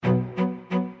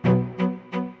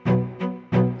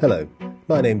Hello,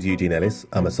 my name's Eugene Ellis.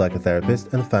 I'm a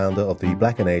psychotherapist and founder of the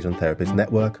Black and Asian Therapist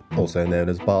Network, also known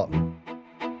as Barton.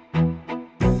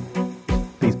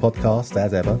 These podcasts,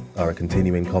 as ever, are a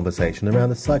continuing conversation around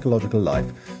the psychological life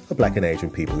of Black and Asian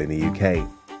people in the UK.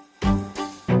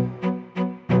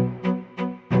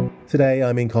 Today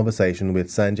I'm in conversation with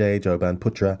Sanjay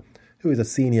Jobanputra, who is a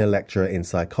senior lecturer in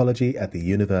psychology at the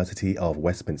University of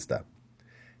Westminster.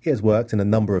 He has worked in a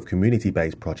number of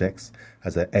community-based projects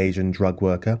as an Asian drug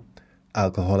worker,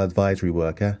 alcohol advisory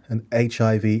worker, and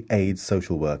HIV/AIDS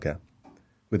social worker.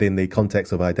 Within the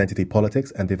context of identity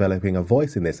politics and developing a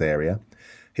voice in this area,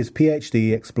 his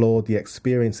PhD explored the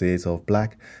experiences of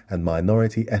Black and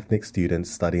minority ethnic students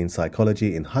studying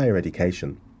psychology in higher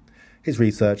education. His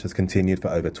research has continued for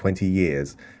over 20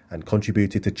 years and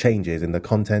contributed to changes in the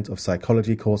content of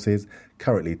psychology courses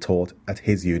currently taught at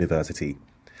his university.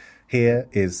 Here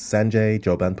is Sanjay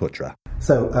Jobanputra.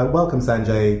 So, welcome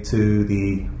Sanjay to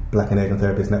the Black and Asian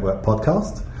Therapist Network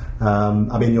podcast.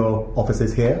 I'm in your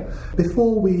offices here.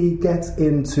 Before we get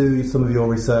into some of your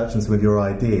research and some of your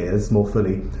ideas more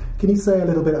fully, can you say a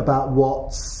little bit about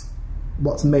what's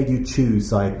made you choose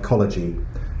psychology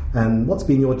and what's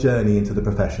been your journey into the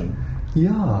profession?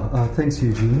 Thanks,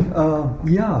 Eugene.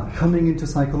 Coming into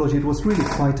psychology, it was really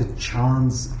quite a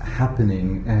chance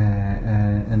happening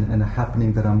and a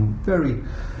happening that I'm very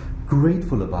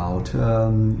grateful about.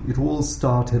 It all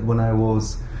started when I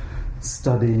was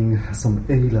studying some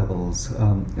A-levels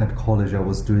at college. I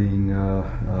was doing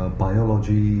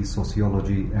biology,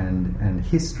 sociology, and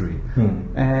history.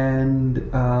 And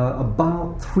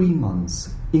about 3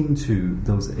 months into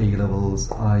those A-levels,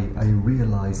 I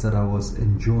realized that I was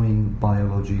enjoying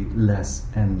biology less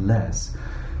and less,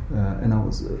 and I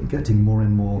was getting more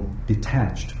and more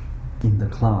detached in the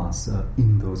class,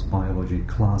 in those biology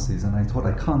classes, and I thought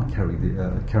I can't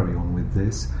carry on with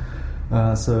this.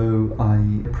 So I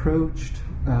approached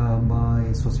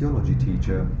my sociology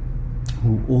teacher,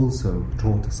 who also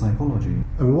taught psychology.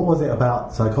 I mean, what was it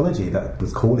about psychology that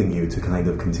was calling you to kind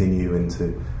of continue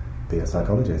into be a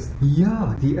psychologist?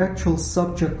 The actual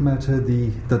subject matter,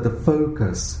 the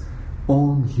focus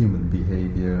on human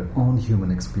behavior, on human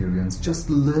experience, just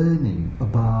learning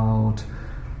about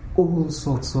all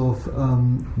sorts of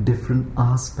different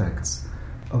aspects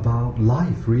about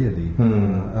life, really,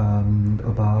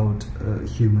 about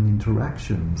human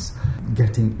interactions,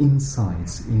 getting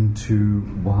insights into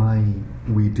why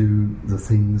we do the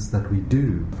things that we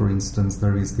do. For instance,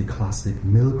 there is the classic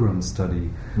Milgram study,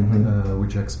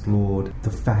 which explored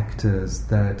the factors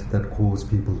that cause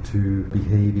people to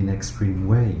behave in extreme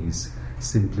ways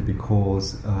simply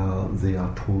because they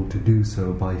are told to do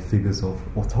so by figures of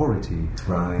authority.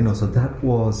 Right. So that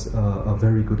was a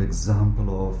very good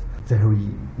example of very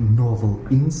novel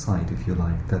insight, if you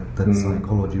like, that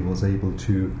psychology was able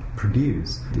to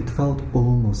produce. It felt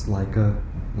almost like a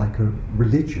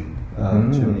religion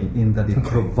to me, in that it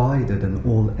provided an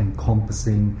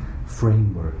all-encompassing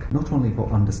framework, not only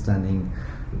for understanding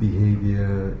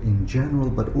behavior in general,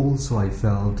 but also I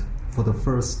felt for the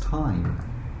first time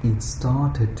it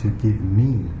started to give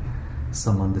me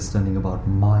some understanding about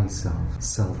myself,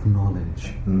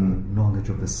 self-knowledge, knowledge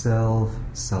of the self,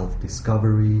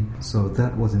 self-discovery. So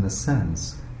that was, in a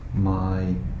sense,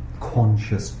 my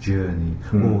conscious journey,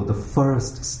 or the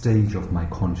first stage of my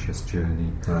conscious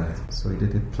journey. Right. So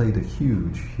it played a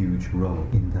huge role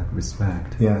in that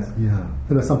respect. Yes. Yeah.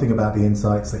 And there's something about the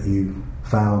insights that you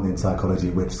found in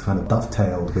psychology which kind of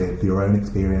dovetailed with your own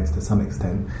experience to some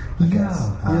extent, I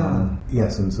guess.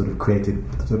 Yes, and sort of created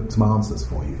some answers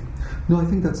for you. No, I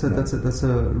think that's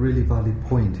a really valid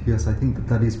point. Yes, I think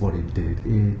that is what it did.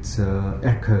 It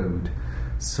echoed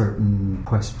certain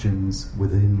questions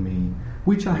within me,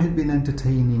 which I had been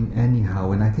entertaining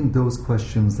anyhow, and I think those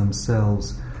questions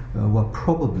themselves were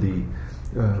probably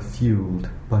fueled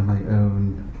by my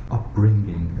own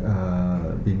upbringing,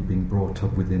 being brought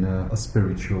up within a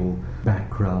spiritual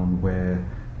background where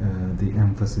the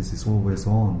emphasis is always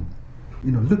on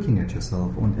looking at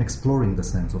yourself, on exploring the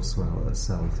sense of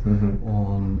self,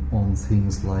 on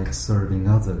things like serving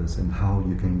others and how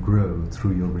you can grow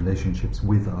through your relationships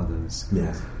with others.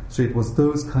 Yes. So it was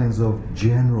those kinds of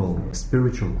general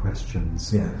spiritual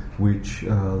questions which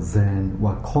then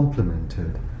were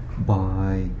complemented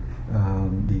by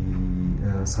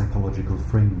the psychological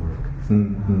framework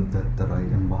that I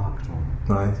embarked on.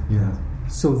 Right. Yeah.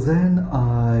 So then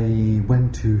I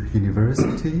went to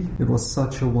university. It was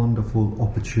such a wonderful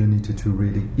opportunity to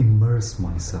really immerse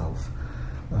myself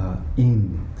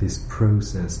in this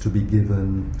process, to be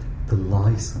given the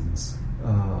license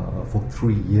for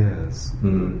 3 years,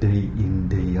 day in,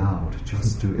 day out,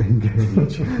 just to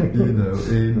engage,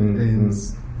 in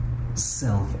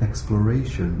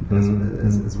self-exploration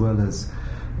as well as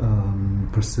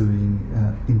pursuing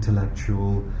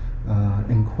intellectual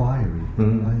inquiry. I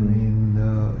mean,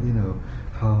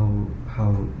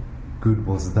 how good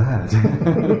was that?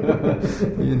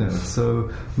 So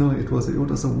no, it was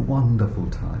a wonderful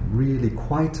time, really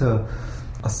quite a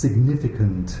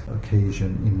significant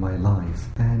occasion in my life,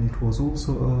 and it was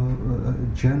also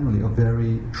generally a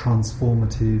very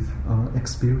transformative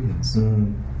experience.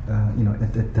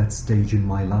 At that stage in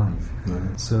my life.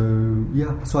 Right.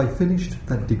 So I finished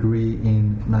that degree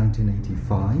in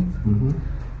 1985.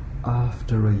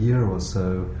 After a year or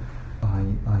so, I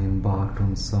embarked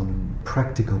on some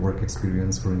practical work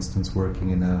experience, for instance,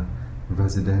 working in a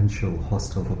residential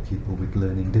hostel for people with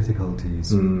learning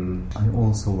difficulties. I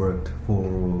also worked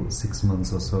for 6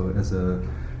 months or so as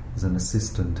an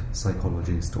assistant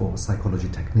psychologist, or psychology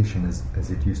technician as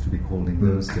it used to be called in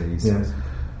those days. Yes.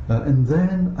 And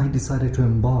then I decided to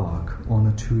embark on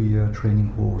a 2-year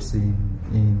training course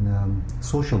in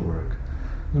social work,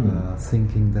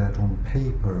 thinking that on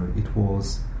paper it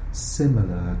was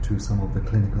similar to some of the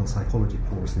clinical psychology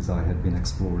courses I had been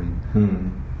exploring.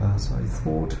 So I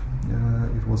thought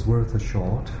it was worth a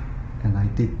shot, and I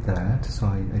did that. So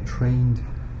I trained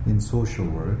in social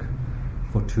work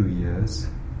for 2 years,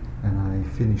 and I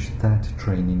finished that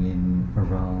training in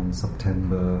around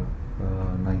September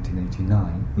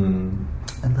 1989.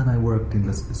 And then I worked in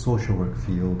the social work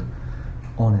field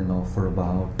on and off for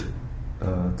about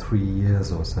 3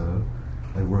 years or so.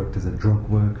 I worked as a drug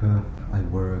worker. I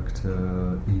worked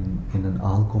in an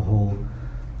alcohol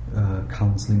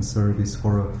counseling service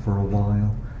for a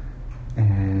while,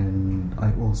 and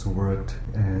I also worked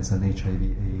as an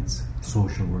HIV/AIDS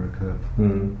social worker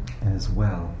as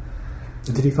well.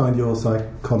 Did you find your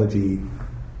psychology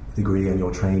degree and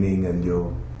your training and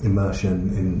your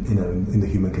immersion in the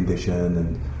human condition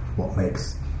and what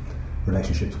makes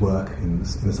relationships work in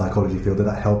the psychology field, did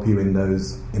that help you in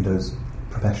those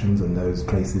professions and those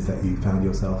places that you found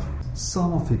yourself?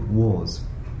 Some of it was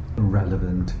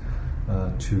relevant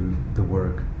to the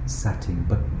work setting,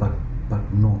 but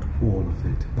not all of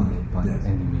it by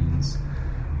any means.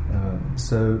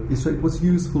 So it was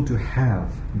useful to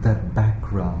have that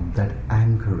background, that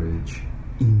anchorage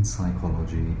in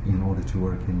psychology in order to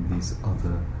work in these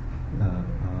other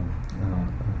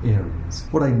areas.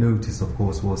 What I noticed, of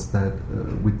course, was that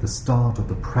with the start of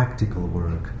the practical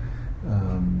work,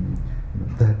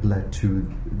 that led to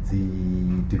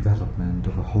the development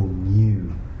of a whole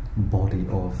new body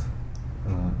of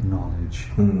knowledge.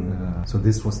 So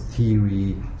this was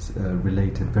theory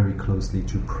related very closely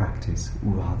to practice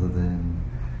rather than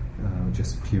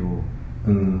just pure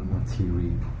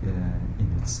theory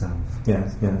in itself.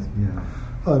 Yes. Yeah.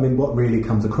 Well, I mean, what really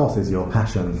comes across is your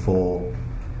passion for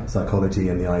psychology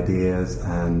and the ideas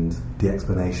and the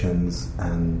explanations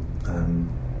and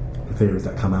the theories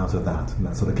that come out of that, and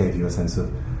that sort of gave you a sense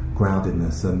of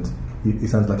groundedness, and it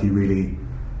sounds like you really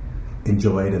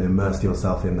enjoyed and immersed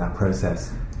yourself in that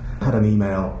process. I had an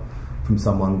email from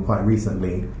someone quite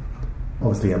recently,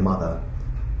 obviously a mother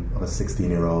of a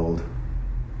 16-year-old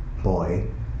boy.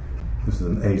 This was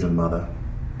an Asian mother.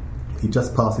 He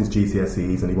just passed his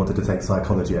GCSEs and he wanted to take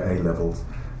psychology at A-levels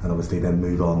and obviously then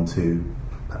move on to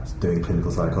perhaps doing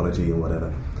clinical psychology or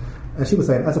whatever. And she was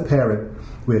saying, as a parent,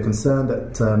 we are concerned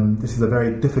that this is a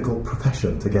very difficult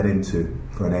profession to get into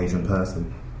for an Asian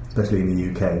person, especially in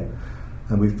the UK.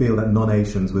 And we feel that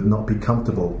non-Asians would not be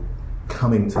comfortable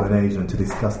coming to an Asian to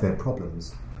discuss their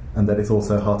problems, and that it's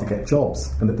also hard to get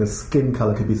jobs, and that the skin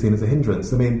colour could be seen as a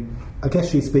hindrance. I mean, I guess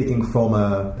she's speaking from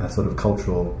a sort of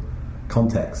cultural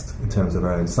context in terms of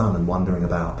her own son, and wondering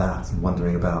about that, and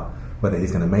wondering about whether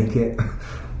he's going to make it,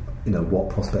 what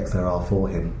prospects there are for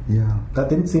him. Yeah. That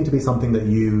didn't seem to be something that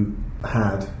you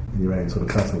had in your own sort of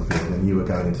personal field when you were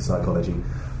going into psychology.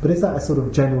 But is that a sort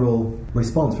of general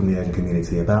response from the Asian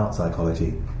community about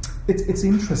psychology? It's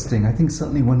interesting. I think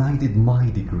certainly when I did my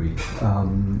degree,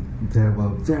 there were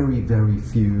very, very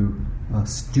few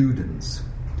students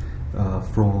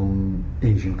from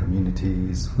Asian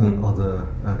communities or other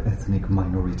ethnic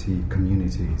minority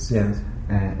communities. Yes.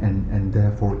 And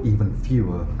therefore even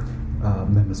fewer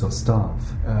members of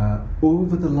staff.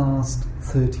 Over the last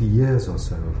 30 years or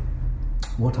so,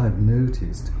 what I've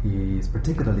noticed is,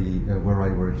 particularly where I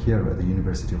work here at the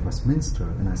University of Westminster,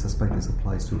 and I suspect this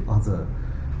applies to other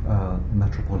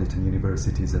metropolitan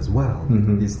universities as well,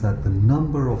 is that the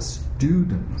number of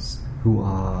students who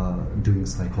are doing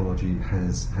psychology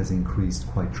has increased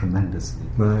quite tremendously.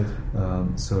 Right.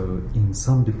 So in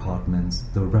some departments,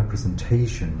 the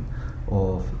representation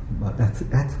of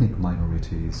ethnic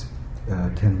minorities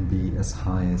can be as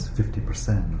high as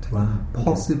 50%, Wow.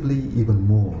 possibly even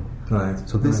more. Right.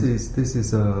 So this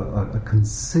is a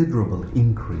considerable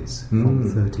increase from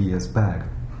 30 years back.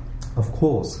 Of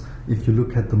course, if you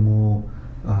look at the more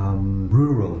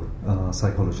rural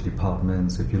psychology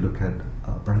departments, if you look at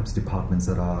perhaps departments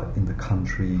that are in the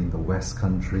country, in the West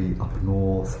Country, up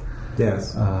north,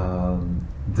 Yes.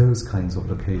 those kinds of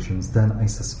locations, then I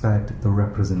suspect the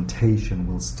representation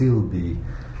will still be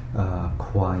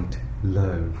quite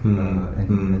low,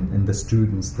 and the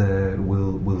students there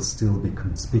will still be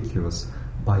conspicuous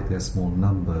by their small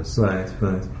numbers. Right.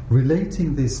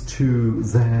 Relating this to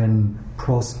then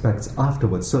prospects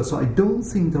afterwards, so I don't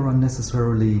think there are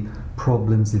necessarily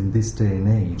problems in this day and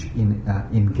age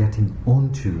in getting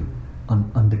onto an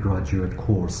undergraduate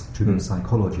course to do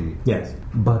psychology. Yes.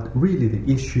 But really the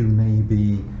issue may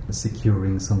be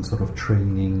securing some sort of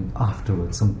training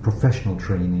afterwards, some professional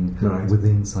training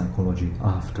within psychology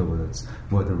afterwards,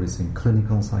 whether it's in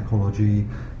clinical psychology,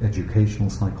 educational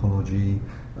psychology,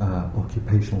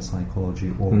 occupational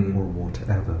psychology, or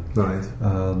whatever. Right.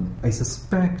 I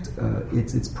suspect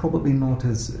it's probably not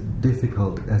as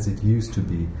difficult as it used to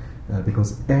be,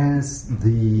 because as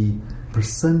the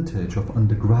percentage of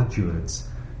undergraduates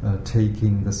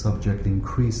taking the subject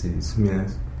increases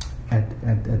Yes.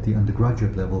 at the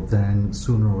undergraduate level, then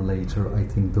sooner or later I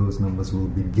think those numbers will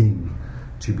begin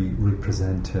to be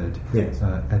represented Yes.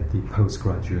 at the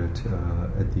postgraduate,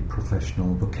 at the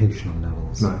professional, vocational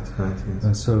levels. Right.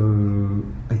 Yes. So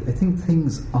I think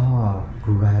things are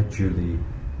gradually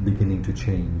beginning to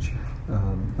change.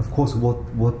 Of course,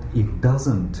 what it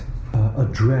doesn't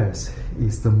address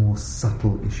is the more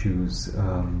subtle issues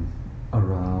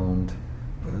around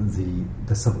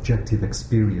the subjective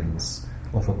experience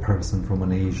of a person from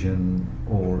an Asian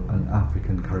or an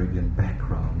African Caribbean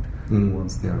background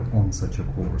once they are on such a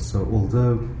course. So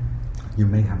although you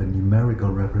may have a numerical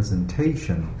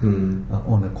representation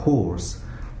on a course,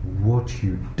 what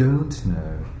you don't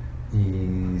know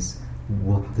is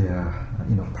what their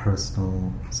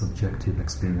personal subjective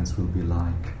experience will be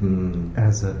like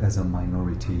as a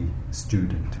minority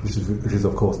student. Which is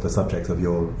of course the subject of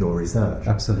your research.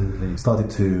 Absolutely. Started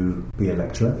to be a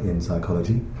lecturer in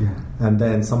psychology, Yeah. and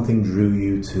then something drew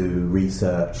you to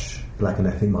research Black and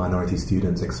ethnic minority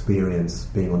students' experience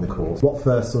being on the course. What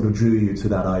first sort of drew you to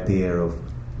that idea of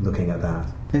looking at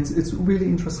that? It's a really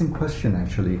interesting question,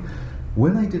 actually.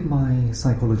 When I did my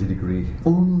psychology degree,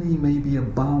 only maybe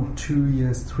about 2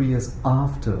 years, 3 years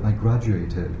after I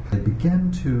graduated, I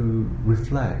began to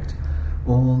reflect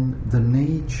on the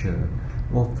nature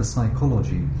of the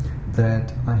psychology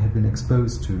that I had been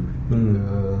exposed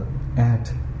to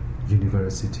at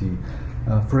university.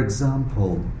 For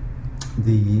example,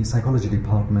 the psychology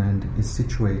department is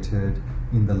situated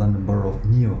in the London borough of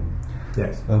Newham,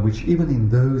 Yes. which even in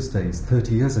those days,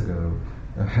 30 years ago,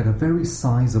 had a very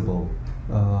sizable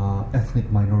ethnic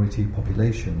minority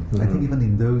population. I think even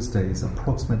in those days,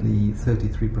 approximately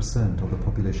 33% of the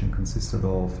population consisted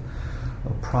of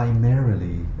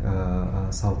primarily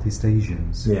Southeast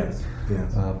Asians. Yes.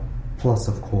 Plus,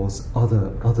 of course,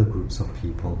 other groups of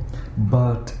people.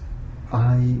 But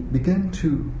I began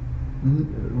to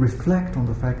reflect on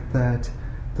the fact that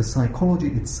the psychology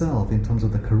itself, in terms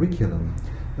of the curriculum,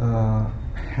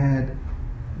 had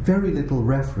very little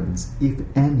reference, if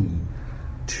any,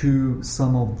 to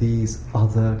some of these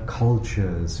other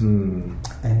cultures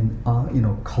and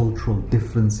cultural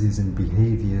differences in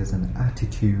behaviors and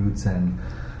attitudes, and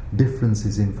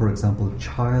differences in, for example,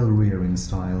 child rearing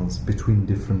styles between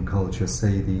different cultures,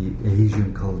 say the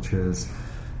Asian cultures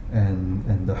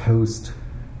and the host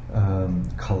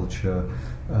culture,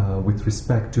 with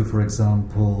respect to, for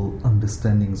example,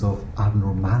 understandings of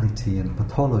abnormality and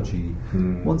pathology.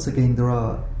 Once again, there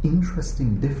are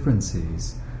interesting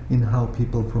differences in how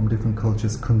people from different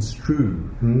cultures construe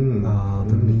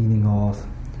the meaning of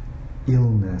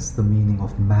illness, the meaning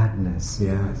of madness.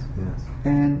 Yes.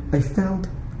 And I felt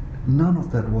none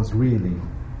of that was really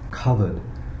covered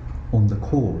on the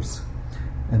course.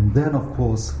 And then, of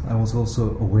course, I was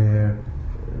also aware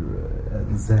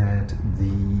that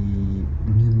the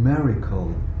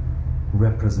numerical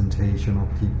representation of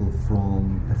people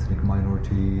from ethnic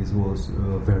minorities was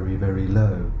very, very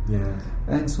low. Yeah.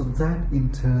 And so that in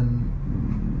turn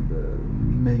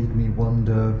made me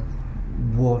wonder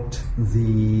what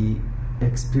the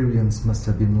experience must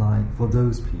have been like for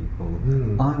those people.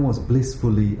 I was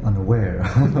blissfully unaware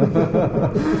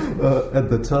at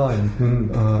the time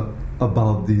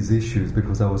about these issues,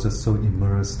 because I was just so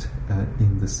immersed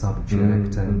in the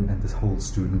subject and this whole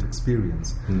student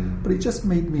experience. But it just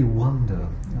made me wonder,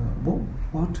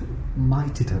 what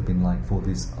might it have been like for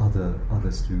these other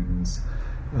students?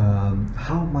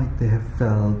 how might they have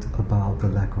felt about the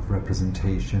lack of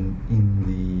representation in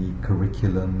the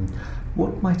curriculum?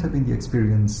 What might have been the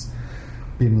experience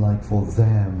been like for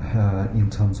them in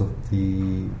terms of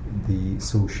the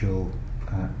social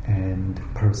and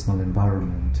personal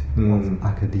environment of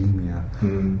academia?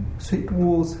 So it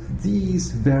was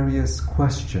these various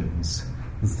questions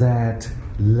that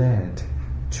led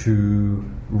to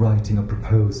writing a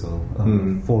proposal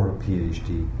for a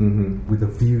PhD with a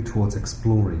view towards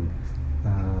exploring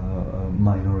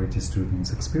minority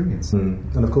students' experience.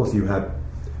 And of course you had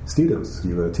students,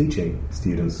 you were teaching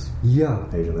students,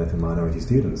 Asian left and minority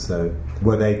students, so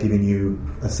were they giving you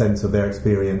a sense of their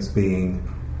experience being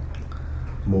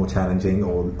more challenging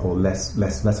or less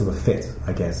of a fit,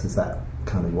 I guess? Is that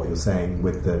kind of what you're saying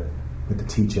with the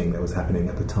teaching that was happening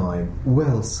at the time?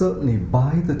 Well, certainly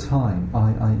by the time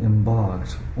I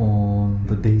embarked on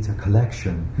the data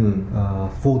collection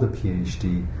for the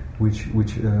PhD, which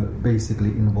basically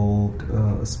involved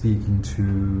speaking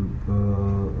to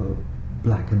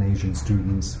Black and Asian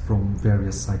students from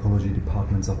various psychology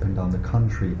departments up and down the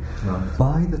country. Right.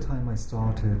 By the time I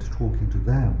started talking to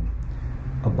them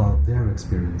about their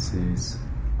experiences,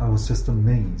 I was just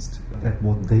amazed at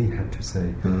what they had to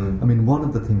say. I mean, one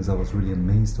of the things I was really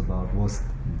amazed about was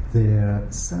their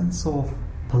sense of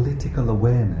political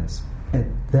awareness at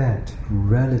that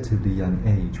relatively young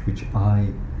age, which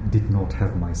I did not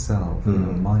have myself. You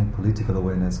know, my political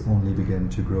awareness only began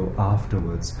to grow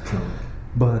afterwards.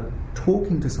 But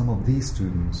talking to some of these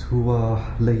students who are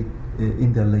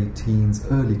in their late teens,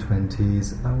 early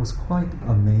 20s, I was quite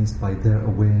amazed by their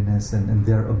awareness and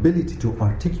their ability to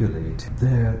articulate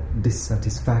their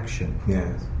dissatisfaction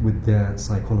with their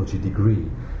psychology degree,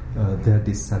 their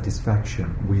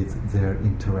dissatisfaction with their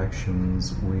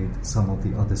interactions with some of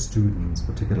the other students,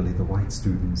 particularly the white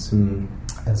students,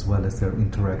 as well as their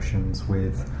interactions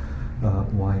with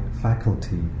white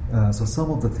faculty. So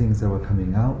some of the things they were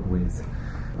coming out with,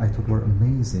 I thought were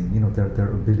amazing. You know,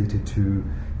 their ability to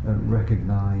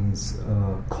recognize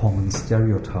common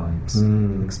stereotypes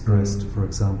expressed, for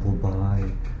example,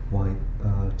 by white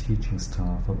teaching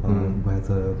staff about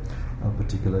whether a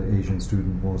particular Asian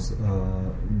student was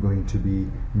going to be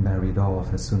married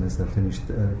off as soon as they finished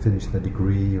their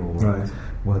degree, or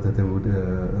whether they would,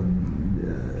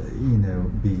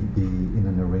 be in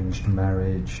an arranged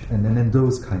marriage, and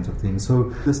those kinds of things.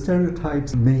 So the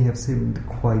stereotypes may have seemed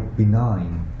quite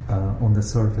benign on the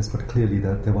surface, but clearly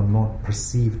that they were not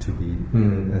perceived to be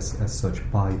as such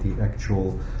by the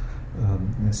actual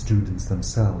students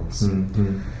themselves.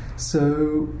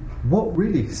 So what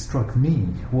really struck me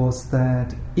was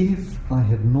that if I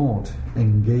had not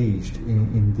engaged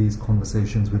in these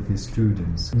conversations with these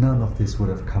students, none of this would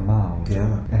have come out.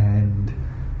 And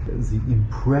the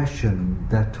impression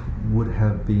that would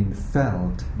have been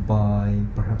felt by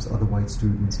perhaps other white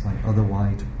students, by other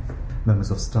white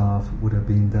members of staff, would have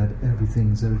been that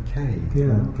everything's okay,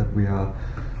 that we are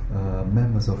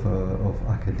members of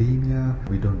academia,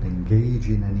 we don't engage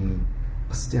in any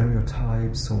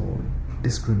stereotypes or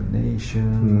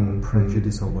discrimination or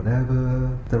prejudice or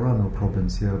whatever. There are no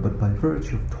problems here, but by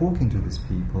virtue of talking to these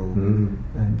people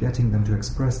and getting them to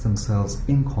express themselves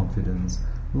in confidence,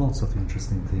 lots of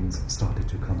interesting things started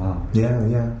to come out.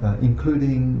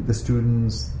 Including the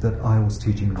students that I was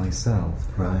teaching myself.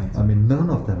 I mean, none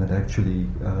of them had actually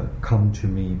come to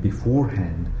me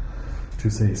beforehand to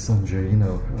say, Sanjay,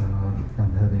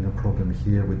 I'm having a problem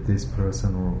here with this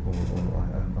person, or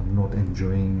I'm not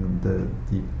enjoying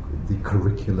the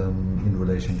curriculum in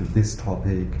relation to this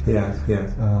topic.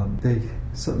 They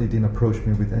certainly didn't approach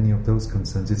me with any of those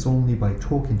concerns. It's only by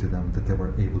talking to them that they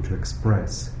were able to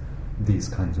express these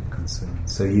kinds of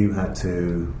concerns. So you had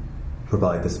to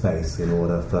provide the space in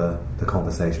order for the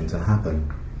conversation to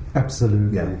happen.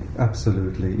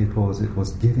 Absolutely. It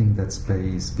was giving that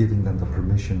space, giving them the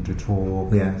permission to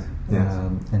talk,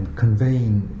 and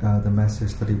conveying the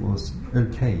message that it was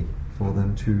okay for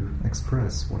them to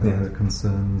express whatever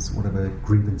concerns, whatever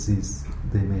grievances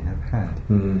they may have had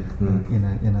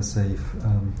in a safe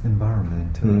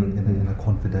environment, in a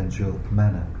confidential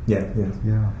manner.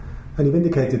 And you've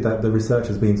indicated that the research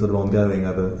has been sort of ongoing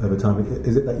over time.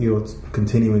 Is it that you're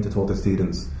continuing to talk to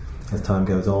students as time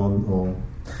goes on, or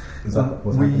is that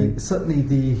what's happening? Certainly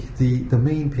the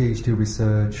main PhD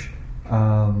research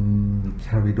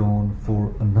carried on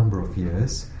for a number of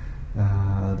years.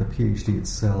 The PhD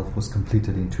itself was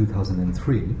completed in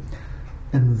 2003.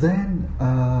 And then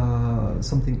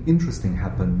something interesting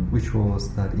happened, which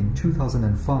was that in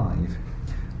 2005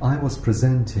 I was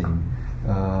presenting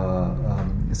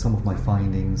some of my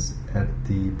findings at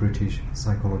the British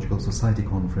Psychological Society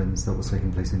conference that was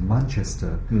taking place in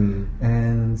Manchester.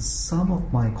 And some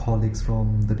of my colleagues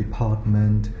from the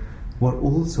department were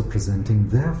also presenting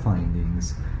their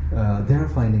findings. Their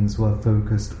findings were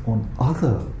focused on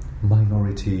other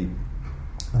minority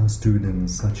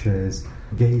students, such as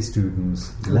gay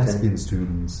students, lesbian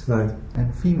students,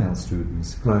 and female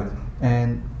students.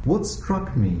 And what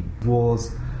struck me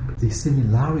was the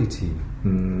similarity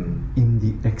in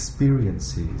the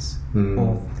experiences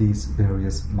of these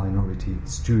various minority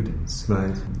students.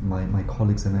 My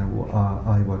colleagues and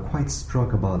I were quite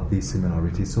struck about these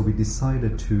similarities, so we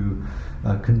decided to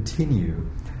continue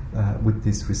with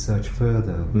this research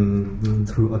further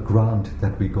through a grant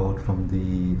that we got from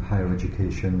the Higher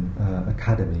Education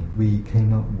Academy. We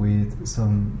came up with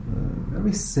some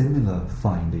very similar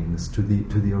findings to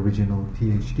the original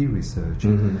PhD research,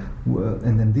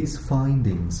 and then these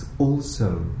findings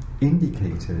also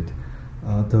indicated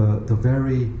the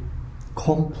very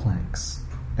complex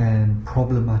and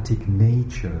problematic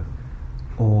nature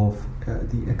of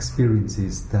the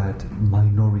experiences that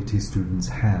minority students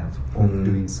have of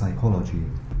doing psychology.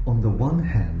 On the one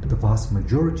hand, the vast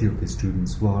majority of the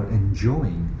students were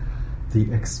enjoying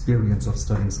the experience of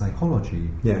studying psychology.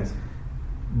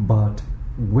 But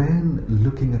when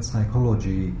looking at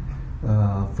psychology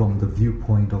from the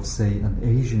viewpoint of, say, an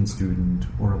Asian student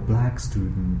or a black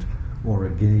student or a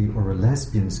gay or a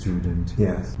lesbian student,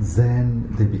 then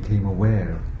they became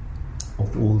aware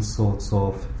of all sorts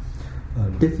of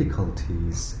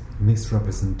difficulties,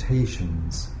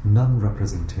 misrepresentations,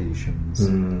 non-representations.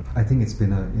 I think it's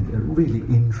been a really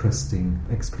interesting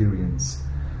experience,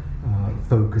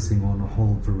 focusing on a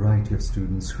whole variety of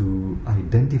students who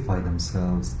identify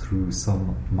themselves through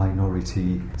some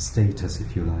minority status,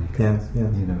 if you like.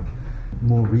 You know,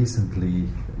 more recently,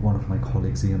 one of my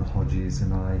colleagues, Ian Hodges,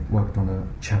 and I worked on a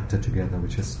chapter together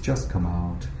which has just come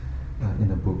out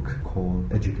in a book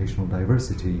called Educational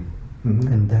Diversity.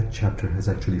 And that chapter has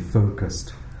actually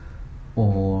focused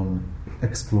on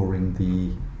exploring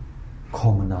the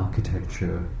common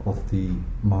architecture of the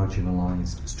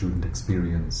marginalized student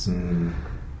experience.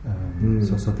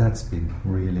 So that's been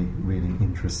really, really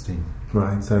interesting.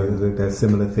 So there's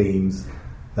similar themes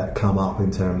that come up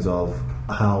in terms of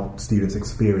how students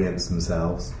experience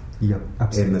themselves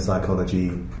in the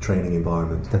psychology training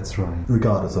environment. That's right.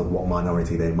 Regardless of what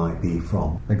minority they might be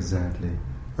from. Exactly.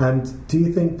 And do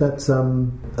you think that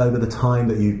over the time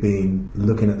that you've been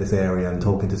looking at this area and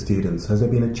talking to students, has there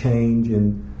been a change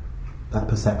in that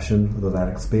perception or that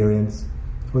experience?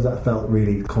 Or has that felt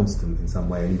really constant in some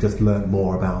way and you've just learned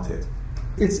more about it?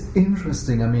 It's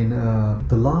interesting. I mean,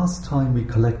 the last time we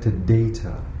collected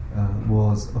data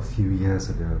was a few years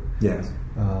ago.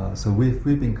 So we've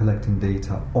been collecting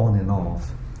data on and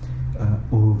off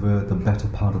over the better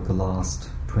part of the last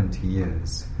 20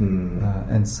 years.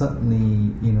 And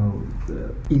certainly, you know,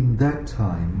 in that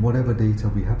time, whatever data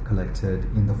we have collected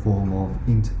in the form of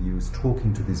interviews,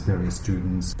 talking to these various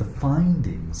students, the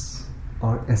findings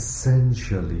are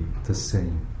essentially the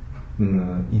same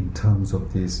in terms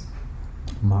of this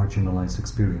marginalized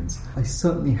experience. I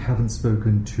certainly haven't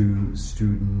spoken to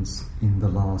students in the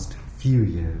last few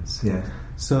years.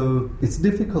 So it's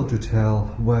difficult to tell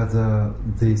whether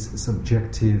this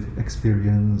subjective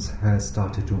experience has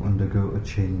started to undergo a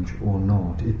change or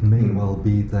not. It may well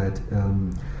be that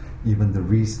even the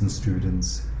recent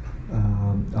students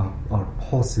are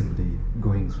possibly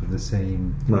going through the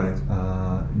same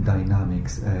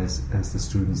dynamics as the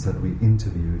students that we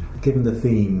interviewed. Given the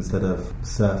themes that have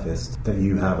surfaced, that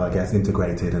you have, I guess,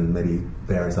 integrated, and maybe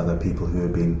various other people who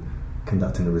have been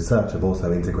conducting the research have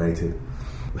also integrated,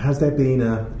 has there been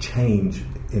a change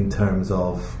in terms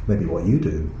of maybe what you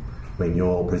do when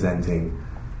you're presenting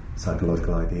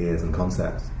psychological ideas and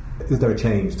concepts? Is there a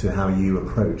change to how you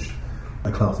approach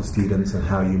a class of students and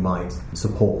how you might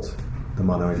support the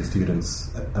minority students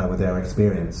with their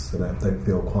experience so that they don't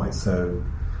feel quite so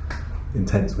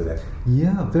intense with it?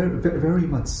 Yeah, very, very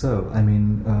much so. I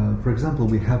mean, for example,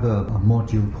 we have a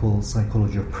module called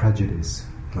Psychology of Prejudice.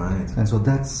 And so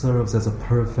that serves as a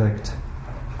perfect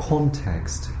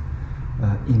context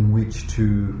in which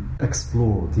to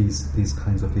explore these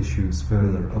kinds of issues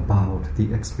further about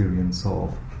the experience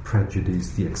of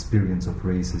prejudice, the experience of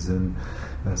racism.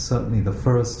 Certainly the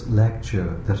first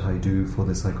lecture that I do for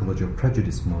the Psychology of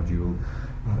Prejudice module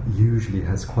usually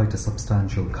has quite a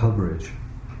substantial coverage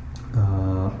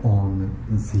on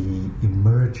the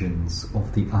emergence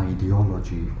of the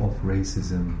ideology of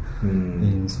racism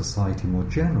in society more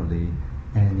generally,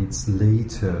 and its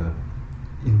later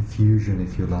infusion,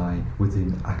 if you like,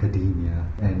 within academia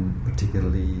and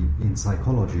particularly in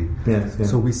psychology. Yes, yeah.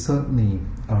 So we certainly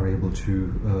are able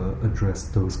to address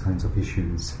those kinds of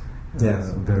issues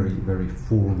very, very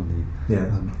formally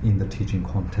in the teaching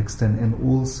context, and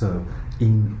also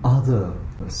in other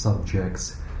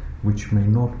subjects which may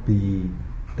not be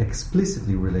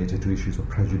explicitly related to issues of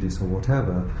prejudice or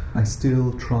whatever. I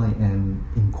still try and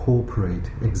incorporate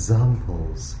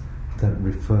examples that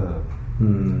refer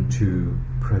to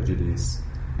prejudice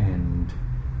and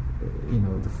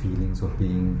the feelings of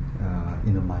being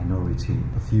in a minority.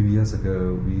 A few years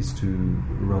ago we used to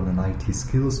run an IT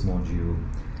skills module,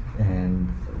 and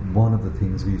one of the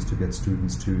things we used to get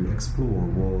students to explore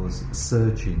was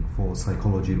searching for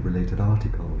psychology related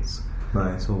articles.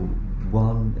 Right. So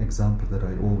one example that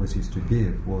I always used to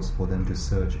give was for them to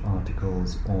search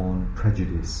articles on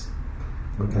prejudice.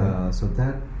 Okay. So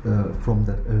that from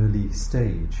that early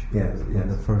stage, in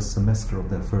the first semester of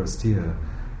their first year,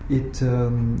 it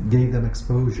gave them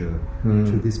exposure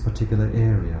to this particular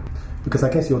area. Because I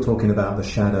guess you're talking about the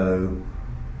shadow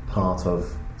part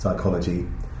of psychology,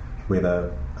 with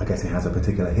I guess it has a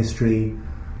particular history,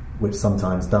 which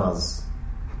sometimes does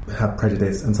have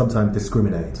prejudice and sometimes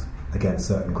discriminate against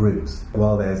certain groups.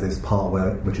 While there's this part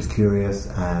which is curious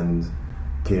and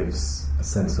gives a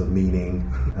sense of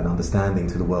meaning and understanding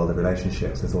to the world of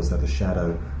relationships, there's also the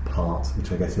shadow part,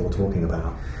 which I guess you're talking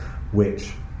about,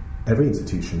 which every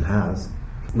institution has,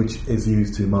 which is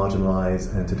used to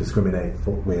marginalise and to discriminate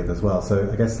with as well.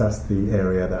 So I guess that's the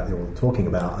area that you're talking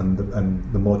about, and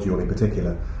the module in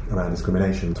particular around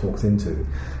discrimination talks into.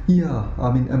 Yeah,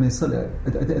 I mean, certainly,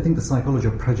 I think the psychology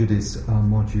of prejudice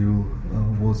module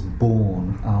was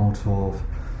born out of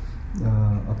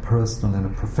a personal and a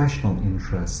professional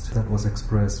interest that was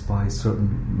expressed by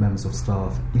certain members of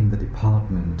staff in the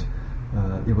department.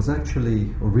 It was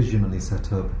actually originally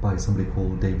set up by somebody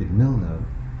called David Milner,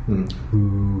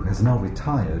 who has now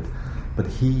retired, but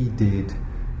he did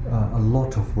a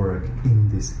lot of work in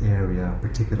this area,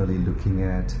 particularly looking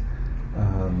at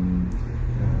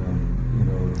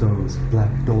those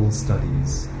black doll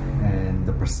studies and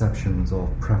the perceptions of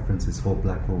preferences for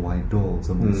black or white dolls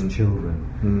amongst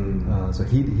children. So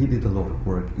he did a lot of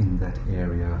work in that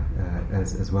area,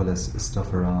 as well as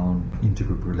stuff around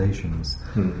intergroup relations.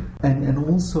 And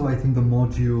also I think the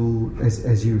module,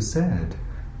 as you said,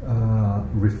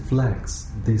 reflects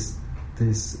this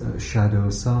shadow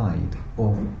side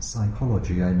of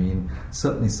psychology. I mean,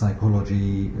 certainly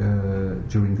psychology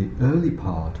during the early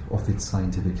part of its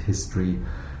scientific history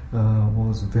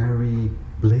was very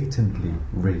blatantly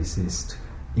racist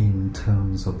in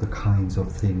terms of the kinds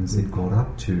of things it got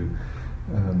up to.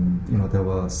 There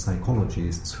were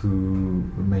psychologists who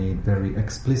made very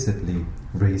explicitly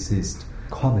racist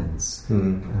comments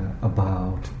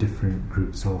about different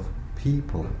groups of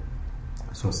people.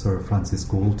 So Sir Francis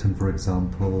Galton, for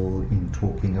example, in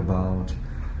talking about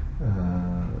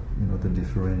the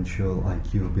differential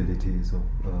IQ abilities of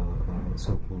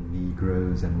so-called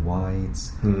Negroes and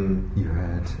whites, you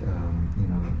had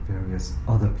various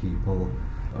other people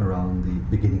around the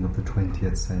beginning of the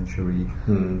 20th century,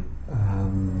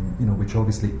 which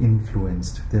obviously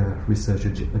influenced their research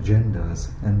agendas.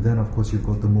 And then, of course, you've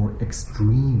got the more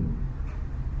extreme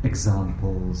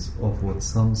examples of what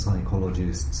some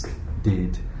psychologists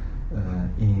did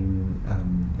in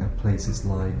places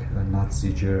like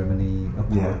Nazi Germany,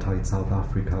 apartheid South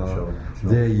Africa. Sure.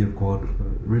 There you've got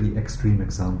really extreme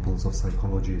examples of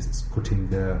psychologists putting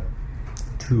their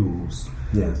tools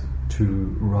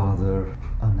to rather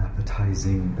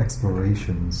unappetizing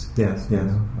explorations,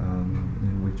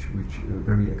 which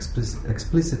very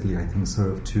explicitly, I think,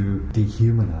 serve to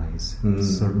dehumanize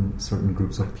certain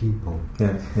groups of people.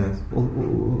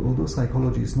 Although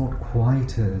psychology is not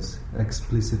quite as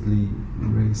explicitly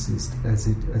racist as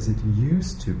it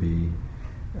used to be,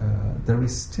 there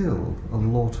is still a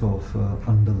lot of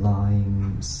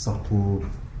underlying subtle,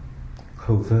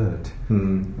 covert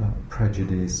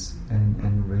prejudice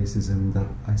and racism that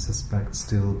I suspect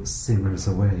still simmers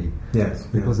away.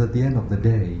 Because at the end of the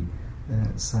day,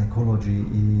 psychology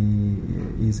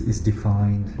is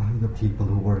defined by the people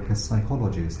who work as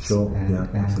psychologists.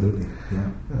 Absolutely.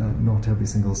 Not every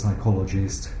single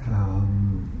psychologist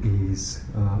is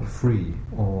free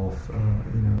of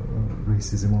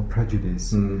racism or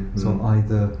prejudice. So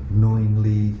either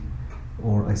knowingly,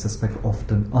 or I suspect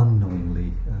often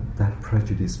unknowingly, that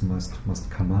prejudice must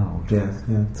come out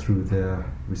through their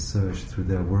research, through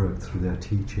their work, through their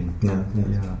teaching.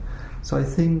 So I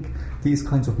think these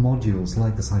kinds of modules,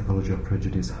 like the psychology of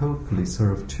prejudice, hopefully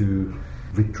serve to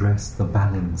redress the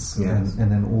balance,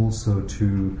 and then also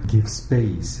to give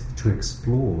space to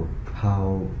explore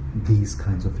how these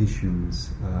kinds of issues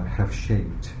have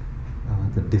shaped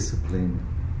the discipline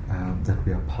that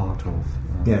we are part of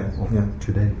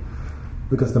today.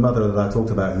 Because the mother that I talked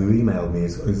about who emailed me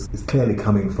is clearly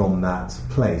coming from that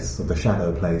place, of the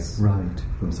shadow place, right,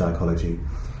 from psychology.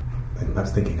 And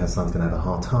perhaps thinking her son's going to have a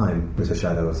hard time with the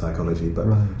shadow of psychology. But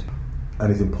right.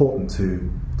 And it's important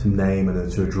to name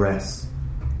and to address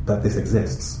that this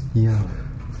exists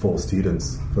for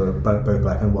students, for both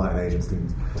black and white and Asian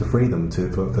students, to free them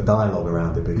for dialogue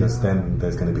around it, because then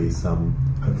there's going to be some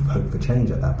hope for change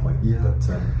at that point.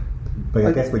 But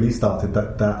I guess when you started,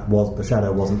 that was the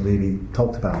shadow wasn't really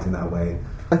talked about in that way.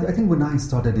 I think when I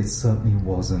started, it certainly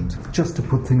wasn't. Just to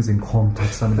put things in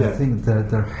context, I think that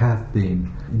there have been,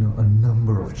 a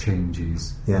number of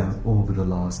changes over the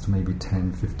last maybe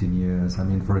 10, 15 years. I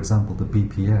mean, for example, the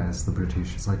BPS, the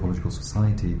British Psychological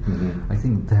Society, I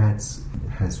think that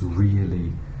has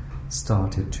really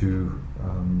started to,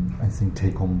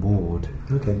 take on board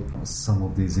some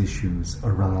of these issues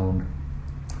around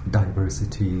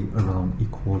diversity, around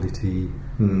equality,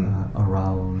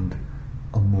 around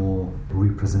a more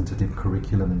representative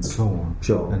curriculum and so on.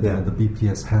 Sure. And the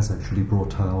BPS has actually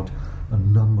brought out a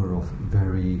number of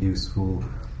very useful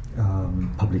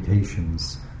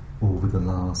publications over the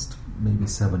last maybe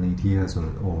 7-8 years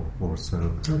or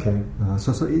so. Okay.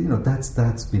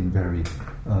 That's been very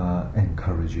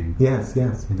encouraging. Yes.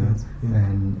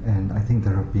 And I think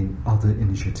there have been other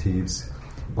initiatives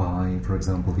by, for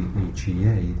example, the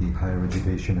HEA, the Higher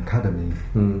Education Academy,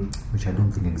 which I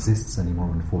don't think exists anymore,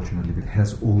 unfortunately, but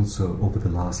has also, over the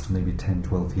last maybe 10,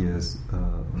 12 years,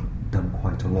 done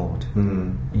quite a lot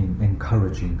in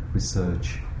encouraging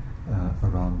research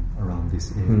around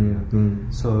this area.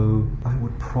 So I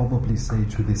would probably say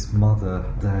to this mother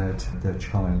that their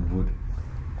child would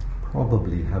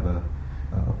probably have a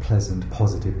pleasant,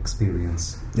 positive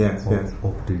experience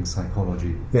of doing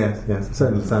psychology. Yes. It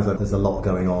certainly sounds like there's a lot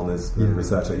going on. There's the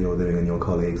research that you're doing and your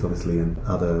colleagues, obviously, and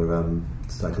other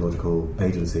psychological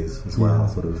agencies as well.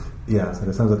 So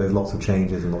it sounds like there's lots of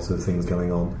changes and lots of things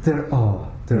going on. There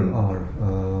are.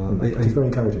 It's very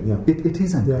encouraging. It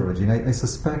is encouraging. I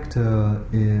suspect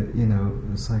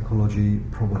psychology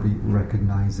probably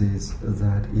recognizes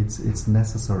that it's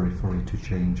necessary for it to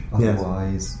change.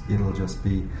 Otherwise, it'll just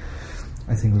be,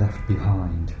 I think, left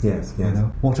behind. Yes.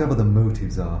 Whatever the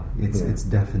motives are, it's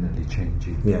definitely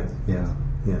changing. Yeah.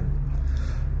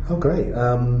 Oh, great.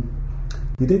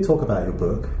 You did talk about your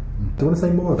book. Do you want to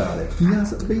say more about it?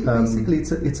 Yes, basically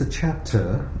it's a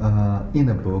chapter in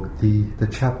a book. The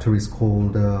chapter is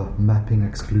called Mapping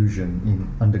Exclusion in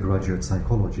Undergraduate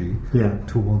Psychology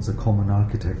towards a Common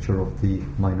Architecture of the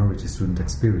Minority Student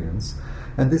Experience.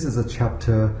 And this is a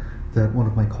chapter that one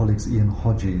of my colleagues, Ian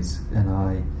Hodges, and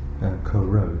I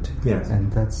co-wrote,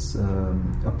 and that's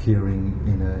appearing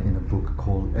in a book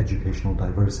called Educational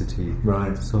Diversity.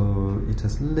 Right. So it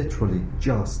has literally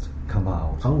just come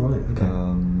out. Oh, right. Okay.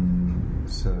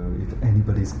 So if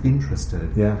anybody's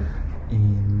interested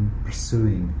in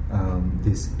pursuing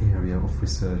this area of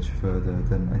research further,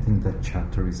 then I think that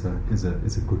chapter is a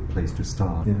good place to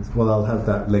start. Yes. Well, I'll have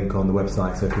that link on the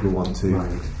website, so if people want to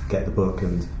get the book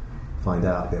and find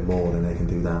out a bit more, then they can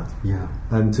do that. Yeah.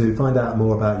 And to find out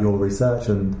more about your research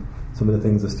and some of the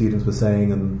things the students were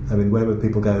saying, and I mean, where would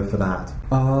people go for that?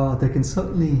 They can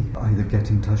certainly either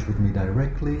get in touch with me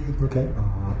directly,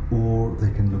 or they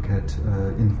can look at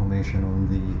information on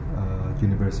the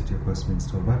University of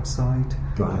Westminster website.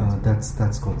 Right.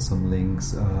 That's got some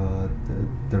links.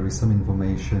 There is some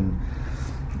information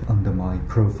under my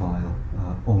profile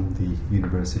on the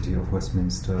University of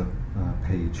Westminster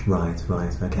page. Right,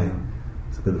 okay.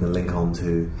 So people can link on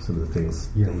to some of the things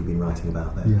that you've been writing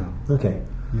about there. Yeah. Okay.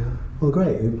 Yeah. Well,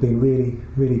 great. It's been really,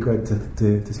 really great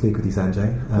to speak with you,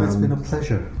 Sanjay. Well, it's been a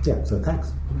pleasure. Yeah, so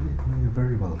thanks. You're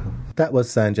very welcome. That was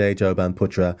Sanjay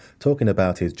Jobanputra talking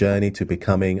about his journey to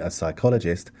becoming a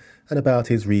psychologist and about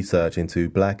his research into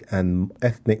black and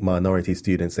ethnic minority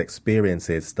students'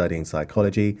 experiences studying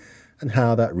psychology and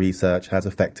how that research has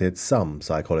affected some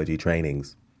psychology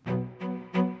trainings.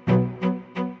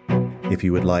 If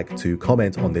you would like to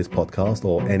comment on this podcast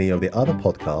or any of the other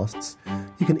podcasts,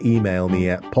 you can email me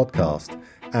at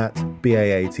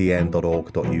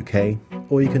podcast@baatn.org.uk,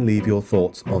 or you can leave your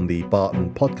thoughts on the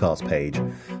Barton podcast page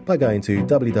by going to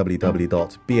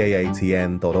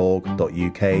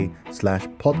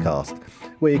www.baatn.org.uk/podcast,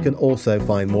 where you can also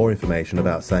find more information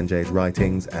about Sanjay's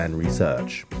writings and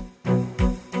research.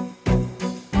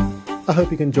 I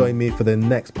hope you can join me for the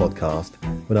next podcast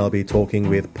when I'll be talking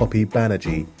with Poppy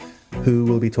Banerjee, who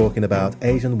will be talking about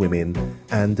Asian women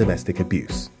and domestic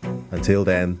abuse. Until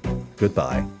then,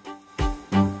 goodbye.